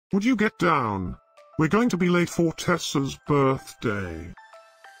Would you get down? We're going to be late for Tessa's birthday.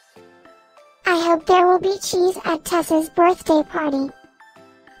 I hope there will be cheese at Tessa's birthday party.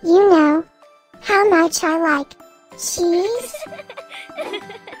 You know how much I like cheese.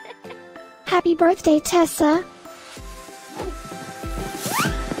 Happy birthday, Tessa.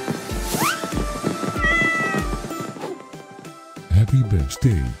 Happy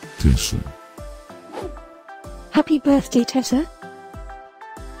birthday, Tessa. Happy birthday, Tessa.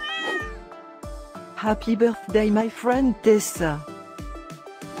 Happy birthday, my friend Tessa.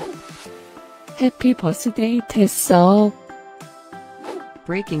 Happy birthday, Tessa.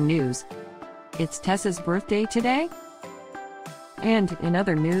 Breaking news. It's Tessa's birthday today? And in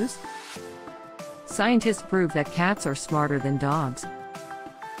other news, scientists prove that cats are smarter than dogs.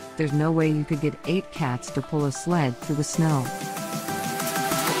 There's no way you could get 8 cats to pull a sled through the snow.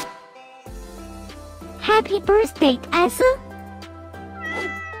 Happy birthday, Tessa.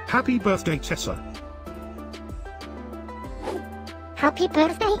 Happy birthday, Tessa. Happy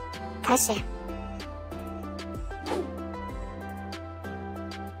birthday, Tessa.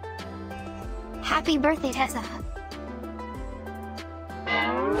 Happy birthday, Tessa.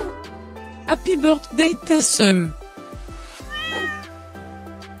 Happy birthday, Tessa.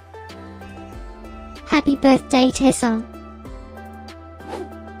 Happy birthday, Tessa.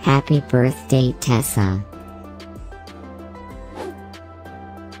 Happy birthday, Tessa.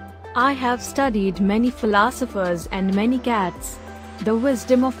 I have studied many philosophers and many cats. The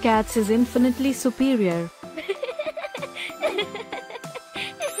wisdom of cats is infinitely superior.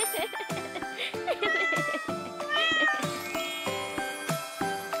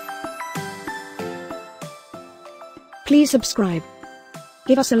 Please subscribe,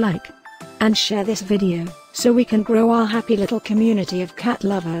 give us a like, and share this video, so we can grow our happy little community of cat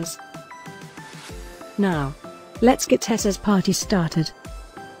lovers. Now, let's get Tessa's party started.